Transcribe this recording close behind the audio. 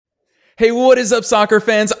Hey, what is up, soccer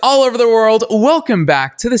fans all over the world? Welcome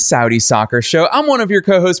back to the Saudi Soccer Show. I'm one of your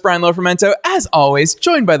co-hosts, Brian Lofermento, as always,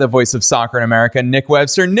 joined by the voice of soccer in America, Nick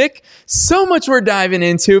Webster. Nick, so much we're diving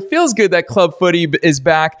into. Feels good that club footy is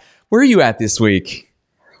back. Where are you at this week?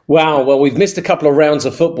 Wow, well, we've missed a couple of rounds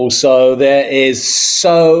of football, so there is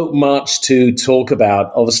so much to talk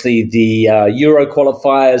about. Obviously, the Euro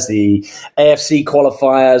qualifiers, the AFC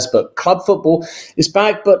qualifiers, but club football is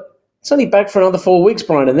back, but it's only back for another 4 weeks,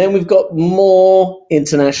 Brian, and then we've got more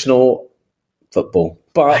international football.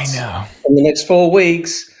 But I know. in the next 4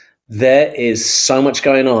 weeks, there is so much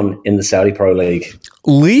going on in the Saudi Pro League.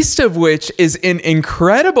 Least of which is an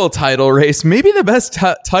incredible title race, maybe the best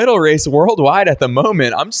title race worldwide at the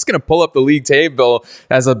moment. I'm just going to pull up the league table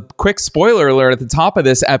as a quick spoiler alert at the top of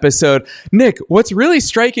this episode. Nick, what's really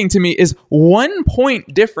striking to me is 1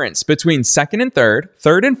 point difference between second and third,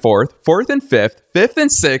 third and fourth, fourth and fifth, fifth and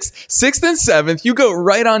sixth and seventh. You go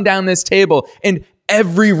right on down this table and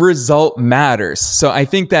every result matters. So I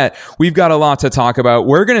think that we've got a lot to talk about.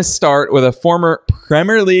 We're going to start with a former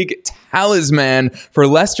Premier League talisman for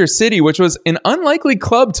Leicester City, which was an unlikely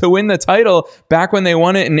club to win the title back when they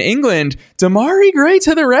won it in England. Demarai Gray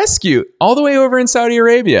to the rescue, all the way over in Saudi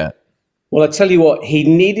Arabia. Well, I tell you what, he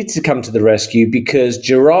needed to come to the rescue because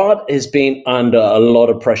Gerrard has been under a lot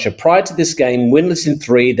of pressure. Prior to this game, winless in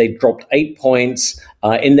 3, they dropped 8 points.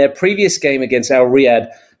 In their previous game against Al Riyadh,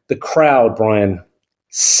 the crowd, Brian,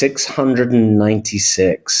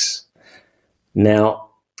 696. Now,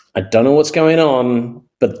 I don't know what's going on,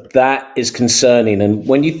 but that is concerning. And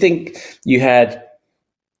when you think you had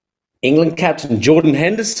England captain Jordan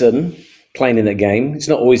Henderson playing in that game, he's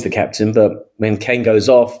not always the captain, but when Kane goes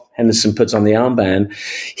off, Henderson puts on the armband.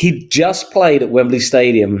 He just played at Wembley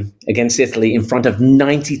Stadium against Italy in front of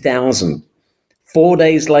 90,000. 4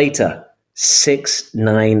 days later,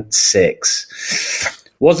 696.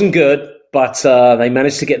 Wasn't good. But they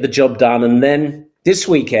managed to get the job done. And then this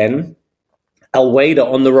weekend, Al Wahda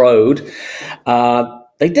on the road,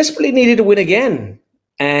 they desperately needed to win again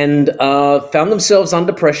and found themselves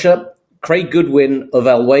under pressure. Craig Goodwin of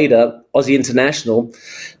Al Wahda, Aussie international,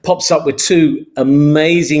 pops up with 2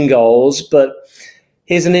 amazing goals. But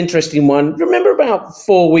here's an interesting one. Remember about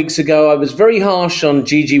 4 weeks ago, I was very harsh on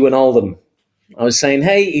Gigi Wijnaldum. I was saying,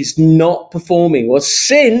 hey, he's not performing. Well,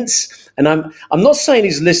 since... And I'm not saying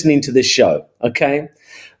he's listening to this show, okay?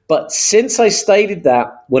 But since I stated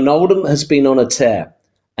that, Wijnaldum has been on a tear.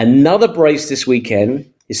 Another brace this weekend,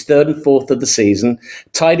 his 3rd and 4th of the season,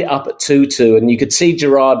 tied it up at 2-2. And you could see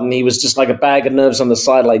Gerrard, and he was just like a bag of nerves on the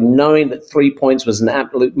sideline, knowing that 3 points was an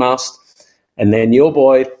absolute must. And then your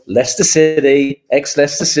boy, Leicester City,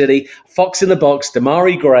 ex-Leicester City, Fox in the box,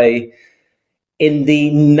 Demarai Gray, in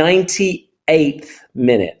the 98th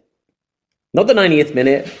minute. Not the 90th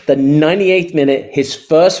minute, the 98th minute, his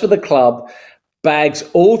first for the club, bags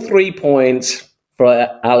all 3 points for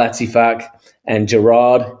Al Ittihad, and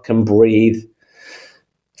Gerrard can breathe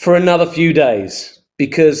for another few days.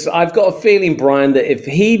 Because I've got a feeling, Brian, that if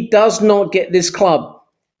he does not get this club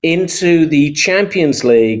into the Champions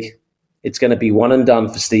League, it's going to be one and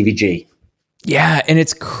done for Stevie G. Yeah, and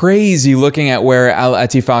it's crazy looking at where Al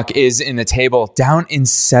Ittihad is in the table, down in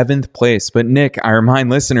 7th place. But Nick, I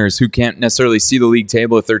remind listeners who can't necessarily see the league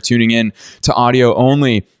table if they're tuning in to audio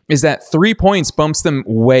only, is that 3 points bumps them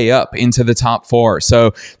way up into the top 4.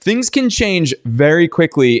 So things can change very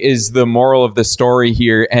quickly is the moral of the story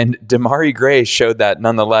here. And Demarai Gray showed that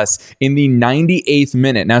nonetheless in the 98th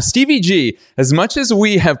minute. Now, Stevie G, as much as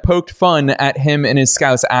we have poked fun at him and his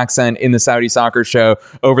Scouse accent in the Saudi Soccer Show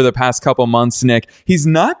over the past couple months, Nick, he's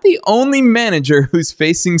not the only manager who's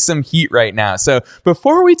facing some heat right now. So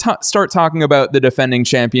before we start talking about the defending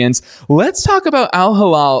champions, let's talk about Al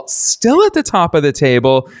Hilal still at the top of the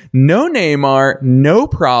table. No Neymar, no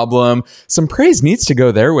problem. Some praise needs to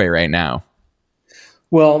go their way right now.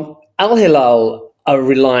 Well, Al Hilal are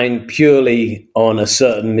relying purely on a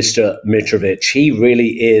certain Mr. Mitrovic. He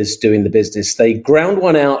really is doing the business. They ground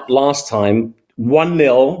one out last time,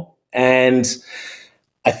 1-0, and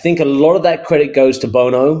I think a lot of that credit goes to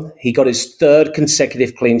Bono. He got his 3rd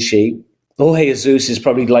consecutive clean sheet. Jorge Jesus is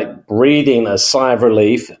probably like breathing a sigh of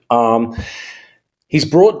relief. He's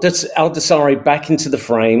brought Al Nassr back into the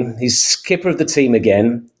frame. He's skipper of the team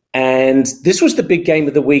again. And this was the big game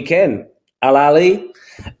of the weekend. Al Ahly,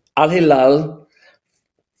 Al Hilal,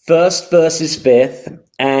 1st versus 5th.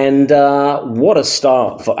 And what a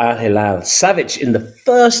start for Al Hilal. Savic in the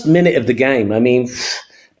 1st minute of the game. I mean,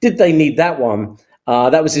 did they need that one?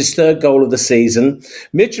 That was his 3rd goal of the season.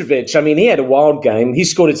 Mitrovic, I mean, he had a wild game. He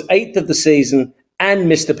scored his 8th of the season and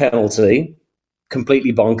missed a penalty.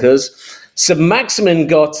 Completely bonkers. So Maximin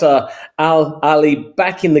got Al Ali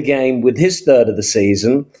back in the game with his third of the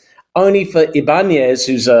season, only for Ibanez,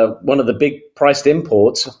 who's one of the big priced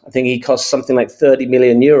imports. I think he cost something like 30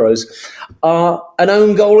 million euros, an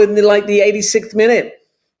own goal in the 86th minute.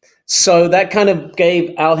 So that kind of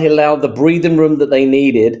gave Al Hilal the breathing room that they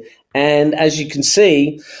needed. And as you can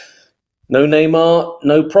see, no Neymar,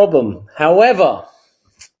 no problem. However,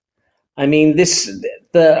 I mean,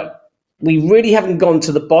 we really haven't gone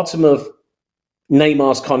to the bottom of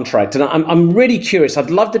Neymar's contract. And I'm really curious. I'd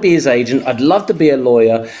love to be his agent. I'd love to be a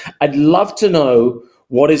lawyer. I'd love to know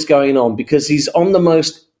what is going on, because he's on the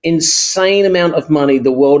most insane amount of money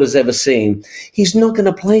the world has ever seen. He's not going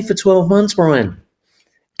to play for 12 months, Brian.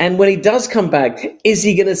 And when he does come back, is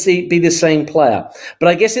he going to be the same player? But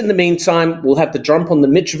I guess in the meantime, we'll have to jump on the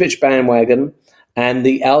Mitrovic bandwagon and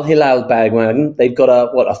the Al Hilal bandwagon. They've got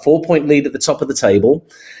a 4-point lead at the top of the table.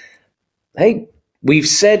 Hey, we've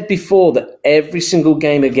said before that every single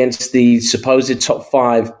game against the supposed top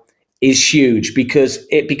 5 is huge, because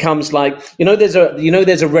it becomes like, there's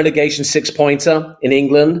a relegation 6-pointer in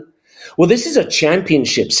England. Well, this is a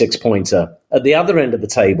championship 6-pointer at the other end of the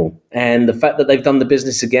table. And the fact that they've done the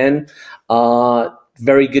business again,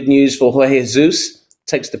 very good news for Jorge Jesus,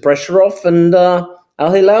 takes the pressure off, and Al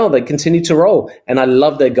Hilal, they continue to roll. And I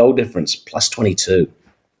love their goal difference, plus 22.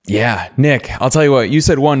 Yeah, Nick, I'll tell you what, you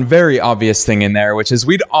said one very obvious thing in there, which is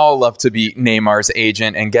we'd all love to be Neymar's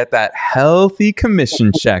agent and get that healthy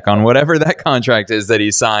commission check on whatever that contract is that he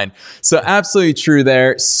signed. So absolutely true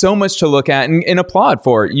there. So much to look at and applaud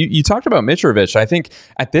for. You talked about Mitrovic. I think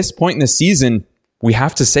at this point in the season, we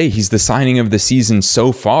have to say he's the signing of the season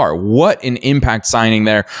so far. What an impact signing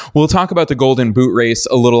there. We'll talk about the Golden Boot race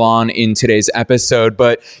a little on in today's episode,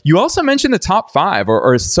 but you also mentioned the top 5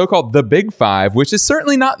 or so-called the big 5, which is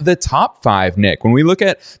certainly not the top 5, Nick. When we look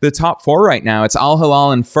at the top 4 right now, it's Al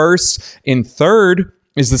Hilal in first. In third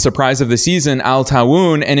is the surprise of the season, Al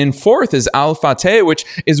Tawoun, and in fourth is Al Fateh, which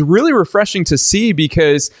is really refreshing to see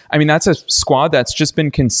because, I mean, that's a squad that's just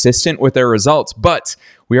been consistent with their results. But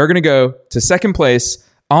we are going to go to second place,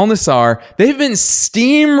 Al Nassr. They've been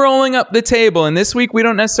steamrolling up the table, and this week we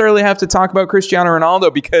don't necessarily have to talk about Cristiano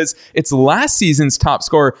Ronaldo because it's last season's top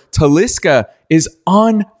scorer. Talisca is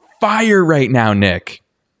on fire right now, Nick.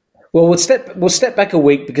 Well, we'll step back a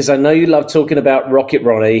week because I know you love talking about Rocket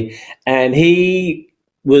Ronnie, and he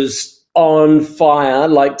was on fire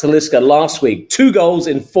like Talisca last week. 2 goals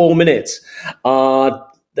in 4 minutes. Al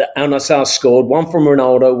Nassr scored, one from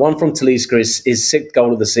Ronaldo, one from Talisca, his 6th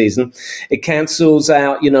goal of the season. It cancels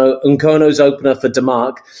out, Nkono's opener for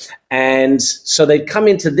Denmark. And so they've come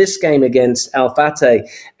into this game against Al Fateh.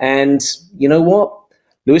 And you know what?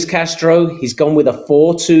 Luis Castro, he's gone with a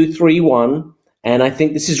 4-2-3-1. And I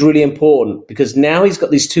think this is really important because now he's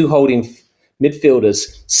got these 2 holding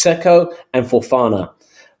midfielders, Seco and Fofana.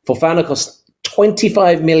 Fofana costs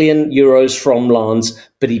 25 million euros from Lens,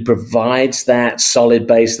 but he provides that solid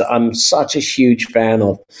base that I'm such a huge fan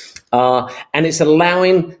of. And it's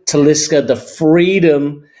allowing Talisca the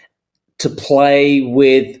freedom to play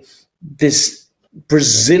with this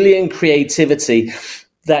Brazilian creativity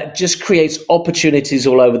that just creates opportunities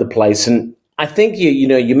all over the place. And I think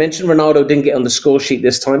you mentioned Ronaldo didn't get on the score sheet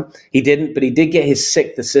this time. He didn't, but he did get his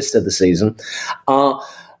 6th assist of the season.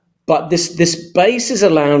 But this base is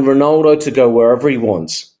allowing Ronaldo to go wherever he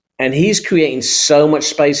wants. And he's creating so much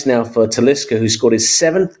space now for Talisca, who scored his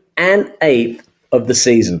 7th and 8th of the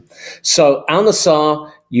season. So Al Nassr,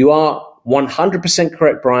 you are 100%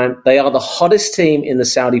 correct, Brian. They are the hottest team in the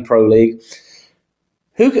Saudi Pro League.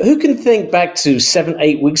 Who can think back to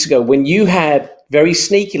 7-8 weeks ago when you had very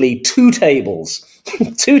sneakily 2 tables,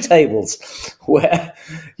 2 tables where,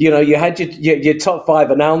 you had your top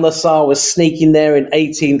 5 and Al Nassr was sneaking there in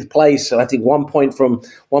 18th place. And I think 1 point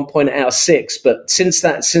out of 6. But since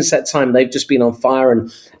that time, they've just been on fire.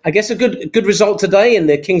 And I guess a good result today in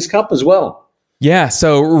the King's Cup as well. Yeah,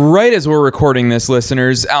 so right as we're recording this,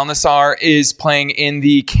 listeners, Al Nassr is playing in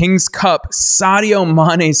the King's Cup. Sadio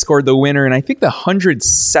Mane scored the winner in, I think, the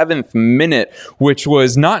 107th minute, which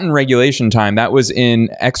was not in regulation time. That was in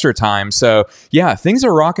extra time. So, yeah, things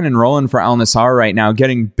are rocking and rolling for Al Nassr right now,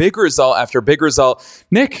 getting big result after big result.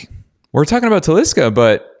 Nick, we're talking about Talisca,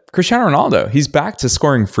 but Cristiano Ronaldo, he's back to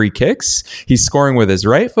scoring free kicks. He's scoring with his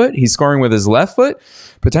right foot. He's scoring with his left foot.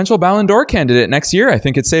 Potential Balon D'Or candidate next year, I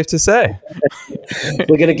think it's safe to say.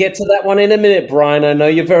 We're going to get to that one in a minute, Brian. I know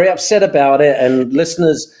you're very upset about it. And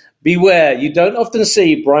listeners, beware. You don't often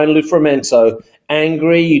see Brian Luframento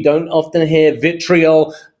angry. You don't often hear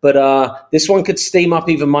vitriol. But this one could steam up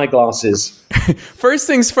even my glasses. First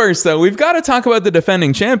things first, though, we've got to talk about the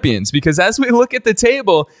defending champions, because as we look at the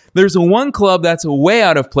table, there's one club that's way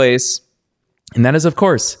out of place, And that is, of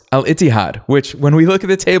course, Al Ittihad, which when we look at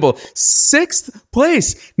the table, 6th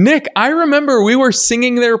place. Nick, I remember we were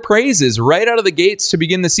singing their praises right out of the gates to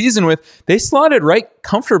begin the season with. They slotted right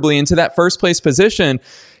comfortably into that first place position.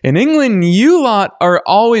 In England, you lot are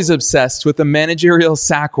always obsessed with the managerial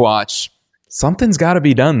sack watch. Something's got to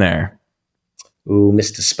be done there. Ooh,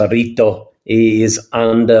 Mr. Sparito is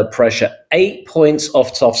under pressure. 8 points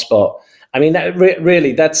off top spot. I mean, that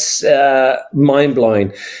really, that's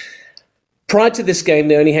mind-blowing. Prior to this game,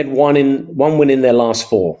 they only had one win in their last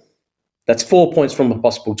 4. That's 4 points from a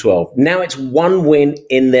possible 12. Now it's 1 win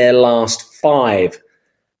in their last 5.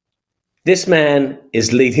 This man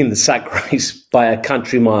is leading the sack race by a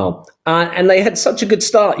country mile. And they had such a good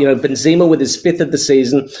start. Benzema with his 5th of the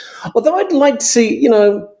season. Although I'd like to see,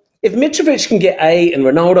 if Mitrovic can get 8 and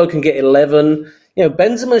Ronaldo can get 11,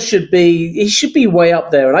 Benzema should be way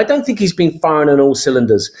up there. And I don't think he's been firing on all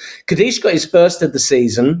cylinders. Kadish got his 1st of the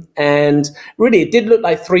season, and really it did look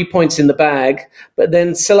like 3 points in the bag. But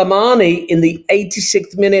then Selemani in the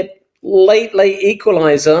 86th minute, late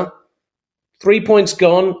equalizer, 3 points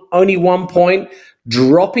gone, only 1 point,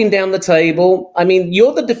 dropping down the table. I mean,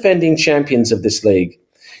 you're the defending champions of this league.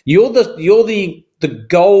 You're the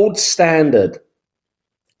gold standard,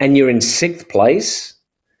 and you're in 6th place.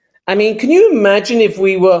 I mean, can you imagine if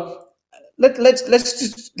we were?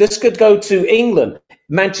 Let's go to England.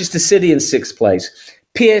 Manchester City in 6th place,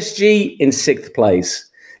 PSG in 6th place,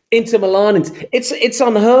 Inter Milan. It's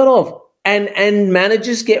unheard of. And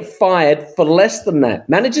managers get fired for less than that.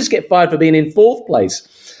 Managers get fired for being in 4th place.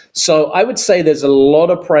 So I would say there's a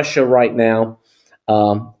lot of pressure right now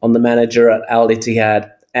on the manager at Al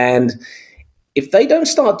Ittihad, and if they don't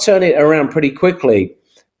start turning it around pretty quickly.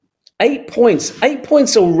 8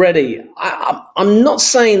 points already. I'm not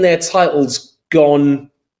saying their title's gone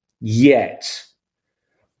yet,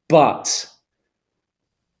 but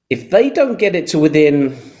if they don't get it to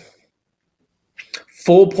within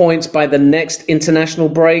 4 points by the next international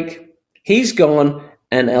break, he's gone,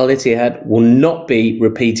 and Al Ittihad will not be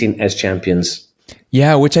repeating as champions.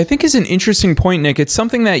 Yeah, which I think is an interesting point, Nick. It's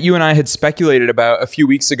something that you and I had speculated about a few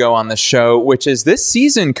weeks ago on the show, which is this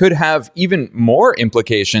season could have even more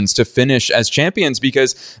implications to finish as champions,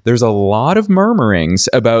 because there's a lot of murmurings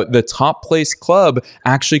about the top place club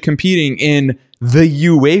actually competing in the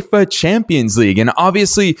UEFA Champions League. And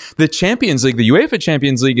obviously the Champions League, the UEFA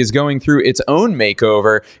Champions League, is going through its own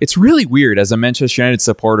makeover. It's really weird as a Manchester United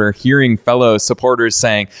supporter hearing fellow supporters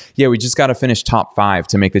saying, yeah, we just got to finish top 5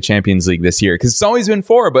 to make the Champions League this year. Because it's always been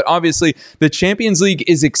 4, but obviously the Champions League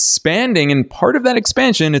is expanding, and part of that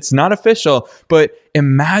expansion, it's not official, but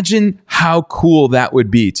imagine how cool that would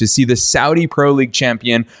be to see the Saudi Pro League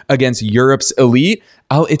champion against Europe's elite.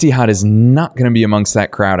 Al Ittihad is not going to be amongst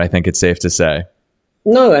that crowd, I think it's safe to say.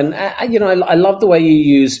 No, and I love the way you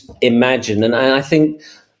use imagine, and I think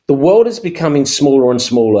the world is becoming smaller and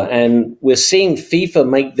smaller, and we're seeing FIFA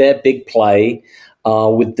make their big play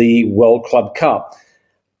with the World Club Cup.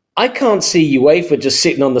 I can't see UEFA just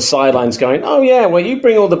sitting on the sidelines going, "Oh yeah, well you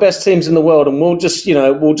bring all the best teams in the world, and we'll just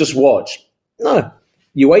watch." No,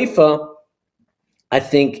 UEFA, I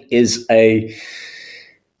think, is a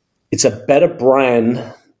better brand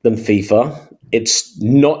than FIFA. It's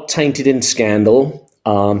not tainted in scandal.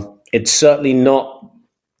 It's certainly not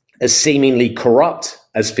as seemingly corrupt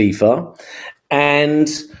as FIFA. And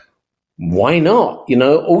why not?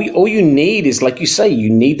 All you need is, like you say, you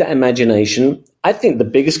need that imagination. I think the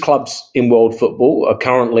biggest clubs in world football are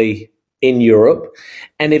currently in Europe.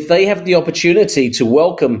 And if they have the opportunity to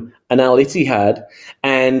welcome an Al Ittihad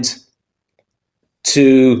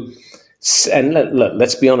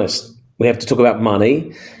let's be honest, we have to talk about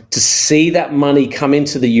money. To see that money come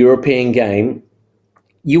into the European game,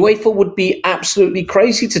 UEFA would be absolutely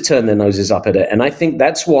crazy to turn their noses up at it. And I think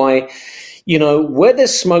that's why, where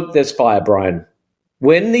there's smoke, there's fire, Brian.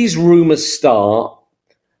 When these rumors start,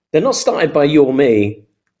 they're not started by you or me.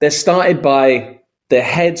 They're started by the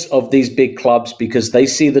heads of these big clubs, because they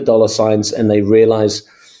see the dollar signs and they realize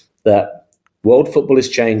that world football is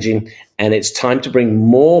changing and it's time to bring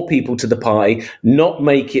more people to the party, not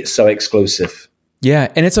make it so exclusive.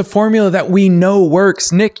 Yeah, and it's a formula that we know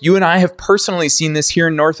works. Nick, you and I have personally seen this here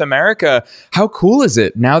in North America. How cool is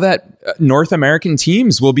it now that North American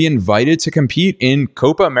teams will be invited to compete in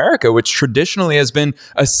Copa America, which traditionally has been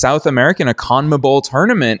a South American, a CONMEBOL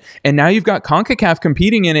tournament. And now you've got CONCACAF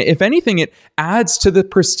competing in it. If anything, it adds to the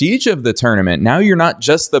prestige of the tournament. Now you're not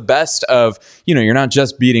just the best of, you're not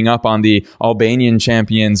just beating up on the Albanian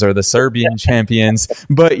champions or the Serbian champions,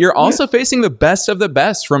 but you're also facing the best of the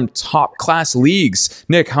best from top class leagues.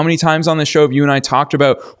 Nick, how many times on the show have you and I talked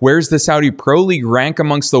about where's the Saudi Pro League rank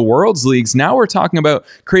amongst the world's leagues? Now we're talking about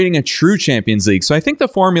creating a true Champions League. So I think the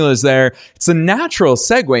formula is there. It's a natural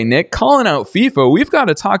segue, Nick, calling out FIFA. We've got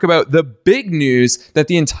to talk about the big news that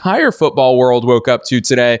the entire football world woke up to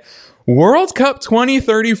today. World Cup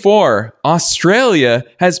 2034. Australia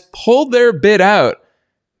has pulled their bid out.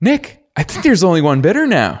 Nick, I think there's only one bidder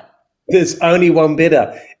now. There's only one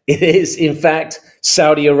bidder. It is, in fact,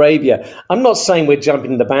 Saudi Arabia. I'm not saying we're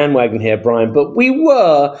jumping the bandwagon here, Brian, but we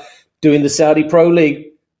were doing the Saudi Pro League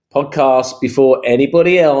podcast before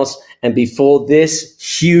anybody else and before this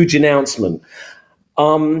huge announcement.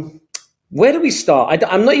 Where do we start?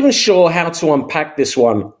 I'm not even sure how to unpack this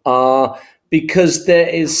one because there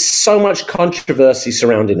is so much controversy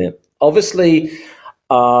surrounding it. Obviously,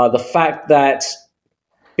 the fact that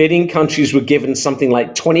bidding countries were given something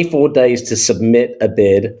like 24 days to submit a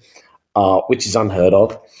bid, which is unheard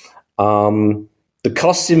of. The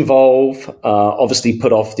costs involved obviously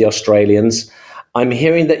put off the Australians. I'm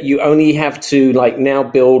hearing that you only have to now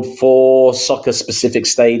build 4 soccer-specific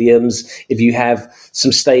stadiums if you have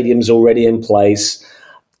some stadiums already in place.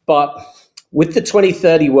 But with the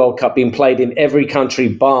 2030 World Cup being played in every country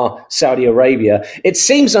bar Saudi Arabia, it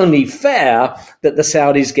seems only fair that the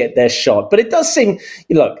Saudis get their shot. But it does seem,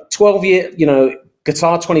 12-year,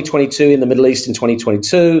 Qatar 2022 in the Middle East in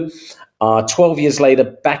 2022, 12 years later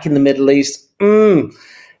back in the Middle East,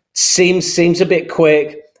 seems a bit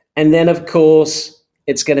quick. And then, of course,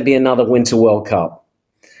 it's going to be another Winter World Cup.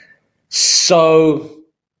 So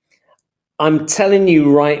I'm telling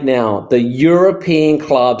you right now, the European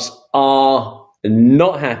clubs are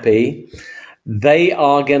not happy. They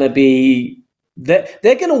are going to be, they're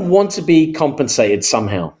going to want to be compensated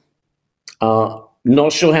somehow.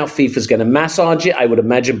 Not sure how FIFA's going to massage it. I would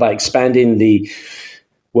imagine by expanding the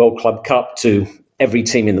World Club Cup to every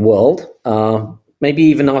team in the world. Maybe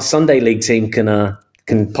even our Sunday League team can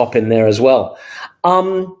pop in there as well.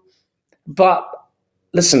 But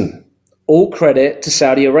listen, all credit to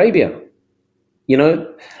Saudi Arabia.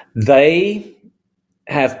 They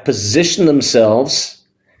have positioned themselves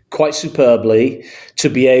quite superbly to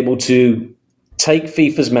be able to take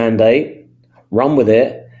FIFA's mandate, run with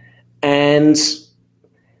it, and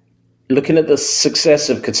looking at the success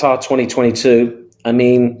of Qatar 2022, I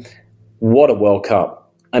mean, what a World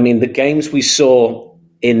Cup. I mean, the games we saw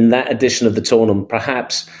in that edition of the tournament,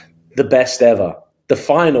 perhaps the best ever. The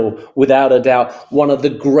final, without a doubt, one of the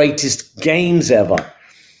greatest games ever.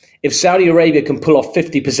 If Saudi Arabia can pull off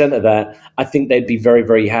 50% of that, I think they'd be very,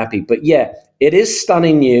 very happy. But yeah, it is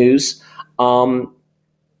stunning news.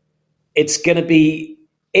 It's going to be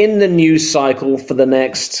in the news cycle for the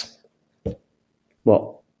next,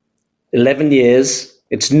 11 years.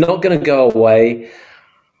 It's not going to go away.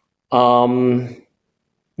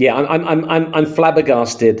 Yeah, I'm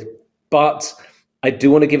flabbergasted, but I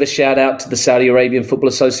do want to give a shout out to the Saudi Arabian Football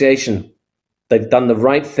Association. They've done the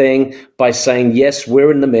right thing by saying, yes, we're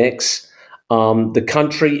in the mix. The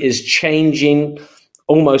country is changing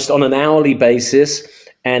almost on an hourly basis,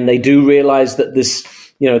 and they do realize that this,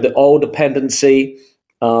 the oil dependency,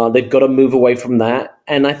 they've got to move away from that.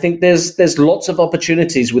 And I think there's lots of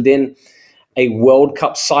opportunities within a World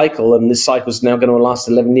Cup cycle, and this cycle is now going to last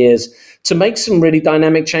 11 years, to make some really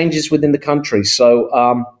dynamic changes within the country. So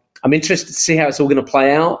I'm interested to see how it's all going to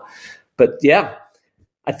play out. But yeah,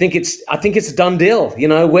 I think it's a done deal.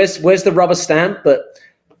 Where's the rubber stamp? But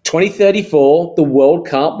 2034, the World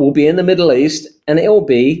Cup will be in the Middle East, and it will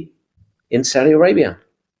be in Saudi Arabia.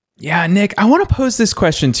 Yeah, Nick, I want to pose this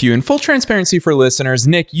question to you. In full transparency for listeners,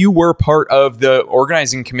 Nick, you were part of the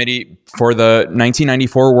organizing committee for the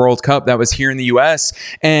 1994 World Cup that was here in the US.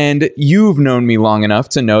 And you've known me long enough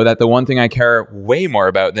to know that the one thing I care way more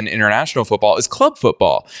about than international football is club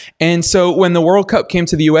football. And so when the World Cup came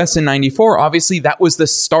to the US in 94, obviously that was the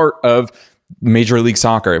start of Major League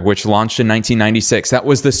Soccer, which launched in 1996. That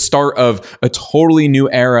was the start of a totally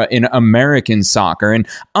new era in American soccer. And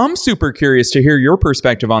I'm super curious to hear your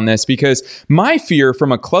perspective on this, because my fear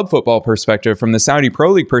from a club football perspective, from the Saudi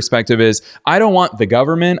Pro League perspective, is I don't want the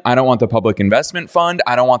government, I don't want the public investment fund,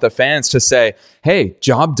 I don't want the fans to say, hey,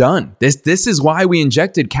 job done. This is why we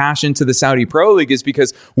injected cash into the Saudi Pro League, is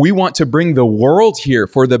because we want to bring the world here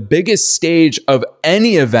for the biggest stage of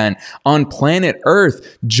any event on planet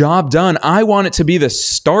Earth. Job done. I want it to be the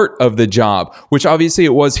start of the job, which obviously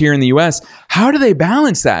it was here in the US. How do they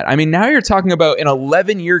balance that? I mean, now you're talking about an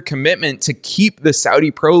 11-year commitment to keep the Saudi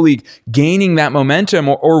Pro League gaining that momentum,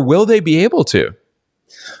 or will they be able to?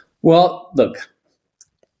 Well, look,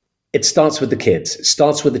 it starts with the kids. It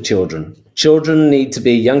starts with the children.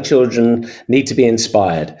 Young children need to be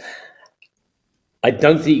inspired. I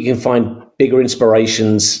don't think you can find bigger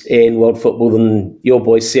inspirations in world football than your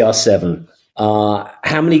boy CR7.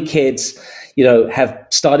 How many kids, have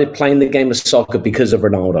started playing the game of soccer because of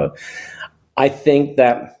Ronaldo. I think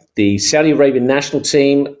that the Saudi Arabian national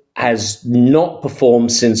team has not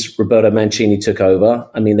performed since Roberto Mancini took over.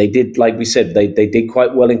 I mean, they did, like we said, they did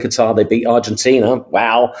quite well in Qatar. They beat Argentina,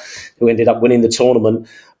 wow, who ended up winning the tournament.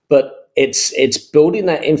 But it's building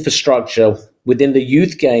that infrastructure within the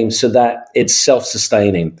youth game so that it's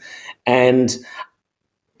self-sustaining. And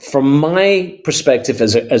from my perspective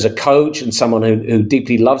as a coach and someone who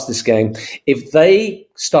deeply loves this game, if they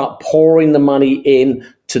start pouring the money in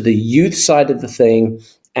to the youth side of the thing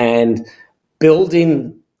and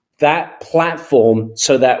building that platform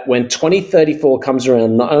so that when 2034 comes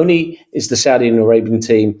around, not only is the Saudi Arabian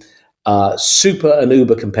team super and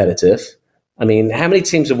uber competitive. I mean, how many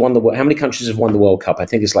teams have won how many countries have won the World Cup? I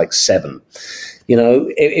think it's like 7.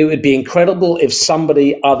 It would be incredible if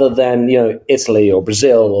somebody other than, Italy or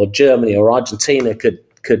Brazil or Germany or Argentina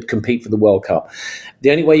could compete for the World Cup.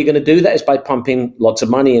 The only way you're going to do that is by pumping lots of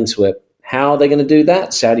money into it. How are they going to do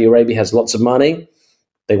that? Saudi Arabia has lots of money.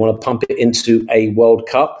 They want to pump it into a World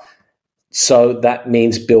Cup. So that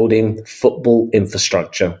means building football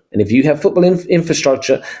infrastructure. And if you have football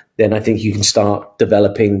infrastructure, then I think you can start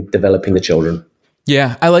developing the children.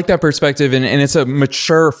 Yeah, I like that perspective. And it's a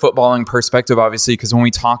mature footballing perspective, obviously, because when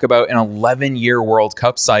we talk about an 11-year World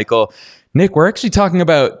Cup cycle, Nick, we're actually talking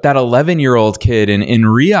about that 11-year-old kid in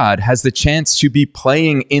Riyadh has the chance to be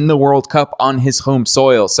playing in the World Cup on his home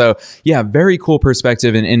soil. So yeah, very cool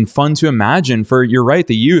perspective and fun to imagine for, you're right,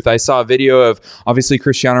 the youth. I saw a video of obviously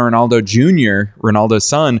Cristiano Ronaldo Jr., Ronaldo's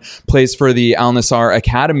son, plays for the Al Nassr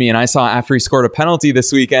Academy. And I saw after he scored a penalty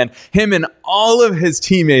this weekend, him and all of his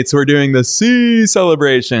teammates were doing the C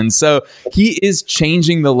celebration. So he is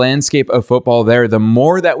changing the landscape of football there. The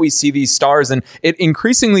more that we see these stars, and it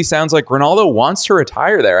increasingly sounds like Ronaldo wants to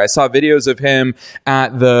retire there. I saw videos of him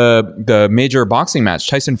at the major boxing match.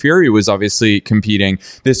 Tyson Fury was obviously competing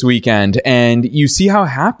this weekend, and you see how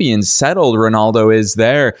happy and settled Ronaldo is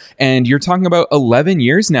there. And you're talking about 11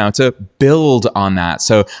 years now to build on that.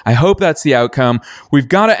 So I hope that's the outcome. We've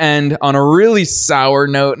got to end on a really sour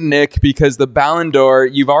note, Nick, because the Balon d'Or,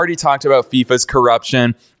 you've already talked about FIFA's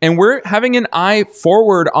corruption, and we're having an eye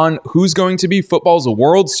forward on who's going to be football's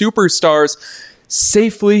world superstars.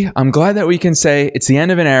 Safely, I'm glad that we can say it's the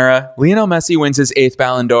end of an era. Lionel Messi wins his 8th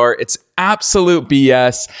Balon d'Or. It's absolute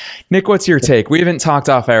BS. Nick, what's your take? We haven't talked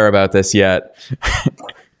off air about this yet.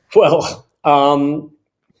 Well,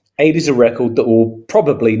 8 is a record that will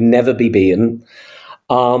probably never be beaten.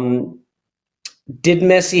 Did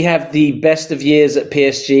Messi have the best of years at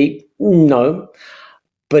PSG? No.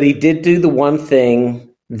 But he did do the one thing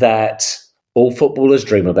that all footballers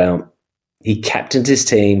dream about. He captained his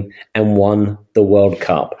team and won the World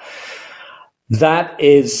Cup. That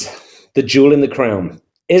is the jewel in the crown.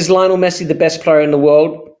 Is Lionel Messi the best player in the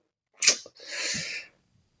world?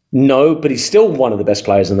 No, but he's still one of the best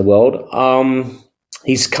players in the world.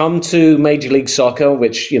 He's come to Major League Soccer,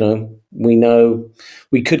 which, we know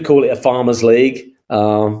we could call it a farmers league.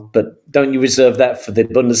 But don't you reserve that for the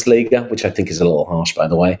Bundesliga, which I think is a little harsh, by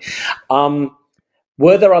the way.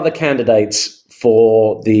 Were there other candidates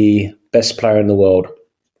for the best player in the world?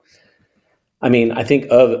 I mean, I think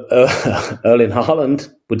Erling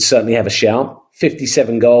Haaland would certainly have a shout.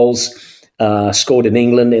 57 goals scored in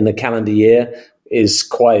England in the calendar year is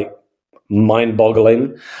quite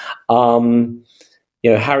mind-boggling.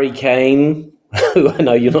 Harry Kane, who I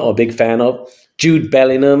know you're not a big fan of, Jude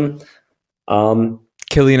Bellingham, Kylian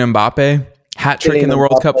Mbappe, hat-trick in the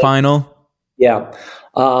World Cup final. Yeah,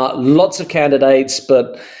 lots of candidates,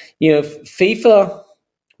 but FIFA.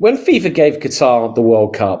 When FIFA gave Qatar the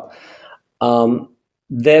World Cup,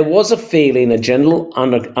 there was a feeling, a general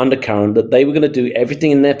undercurrent, that they were going to do everything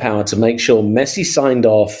in their power to make sure Messi signed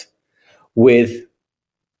off with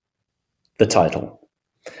the title.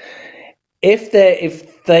 If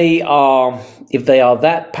they are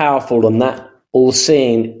that powerful and that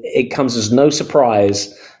all-seeing, it comes as no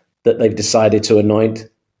surprise that they've decided to anoint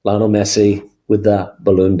Lionel Messi with the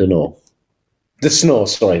Balon D'Snore. The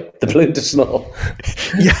Balon D'Snore.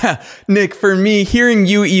 Yeah, Nick, for me, hearing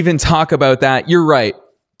you even talk about that, you're right.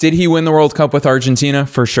 Did he win the World Cup with Argentina?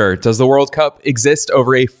 For sure. Does the World Cup exist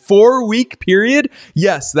over a 4-week period?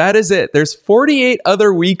 Yes, that is it. There's 48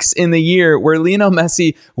 other weeks in the year where Lionel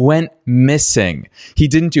Messi went missing. He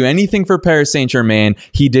didn't do anything for Paris Saint-Germain.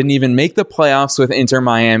 He didn't even make the playoffs with Inter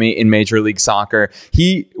Miami in Major League Soccer.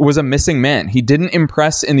 He was a missing man. He didn't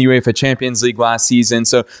impress in the UEFA Champions League last season,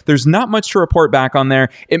 so there's not much to report back on there.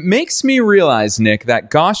 It makes me realize, Nick, that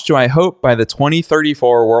gosh, do I hope by the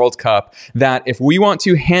 2034 World Cup that if we want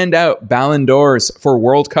to hand out Balon d'Ors for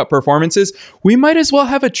World Cup performances, we might as well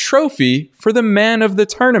have a trophy for the man of the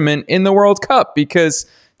tournament in the World Cup, because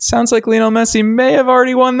it sounds like Lionel Messi may have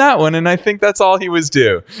already won that one, and I think that's all he was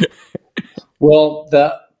due. Well,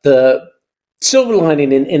 the silver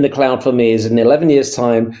lining in the cloud for me is in 11 years'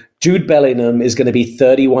 time, Jude Bellingham is going to be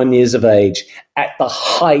 31 years of age at the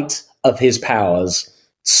height of his powers.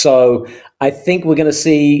 So I think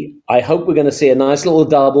I hope we're going to see a nice little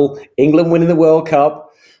double, England winning the World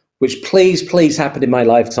Cup, which please happen in my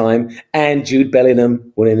lifetime, and Jude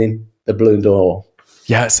Bellingham winning the Balon d'Or.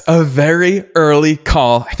 Yes, a very early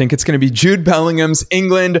call. I think it's going to be Jude Bellingham's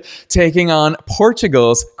England taking on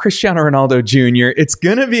Portugal's Cristiano Ronaldo Jr. It's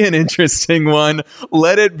going to be an interesting one.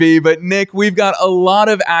 Let it be. But Nick, we've got a lot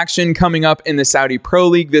of action coming up in the Saudi Pro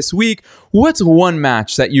League this week. What's one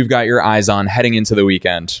match that you've got your eyes on heading into the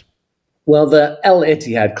weekend? Well, the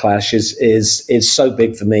Ittihad clash is so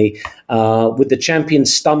big for me. With the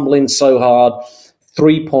champions stumbling so hard,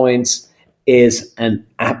 3 points is an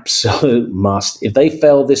absolute must. If they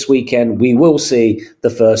fail this weekend, we will see the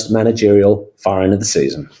first managerial firing of the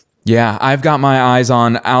season. Yeah, I've got my eyes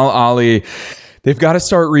on Al Ahly. They've got to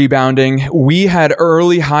start rebounding. We had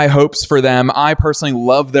early high hopes for them. I personally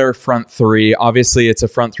love their front three. Obviously, it's a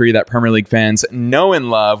front three that Premier League fans know and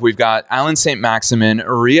love. We've got Alan St. Maximin,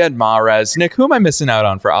 Riyad Mahrez. Nick, who am I missing out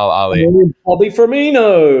on for Al Ahly? Bobby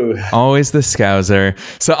Firmino. Always the Scouser.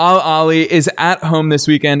 So Al Ahly is at home this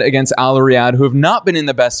weekend against Al Riyadh, who have not been in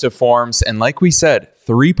the best of forms. And like we said,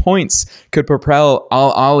 3 points could propel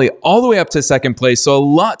Al Ahly all the way up to second place. So a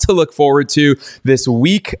lot to look forward to this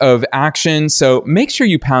week of action. So make sure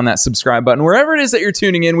you pound that subscribe button wherever it is that you're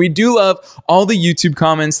tuning in. We do love all the YouTube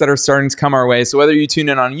comments that are starting to come our way. So whether you tune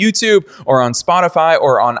in on YouTube or on Spotify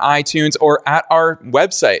or on iTunes or at our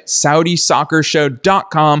website,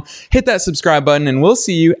 SaudiSoccerShow.com, hit that subscribe button and we'll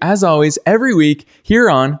see you as always every week here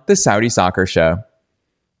on the Saudi Soccer Show.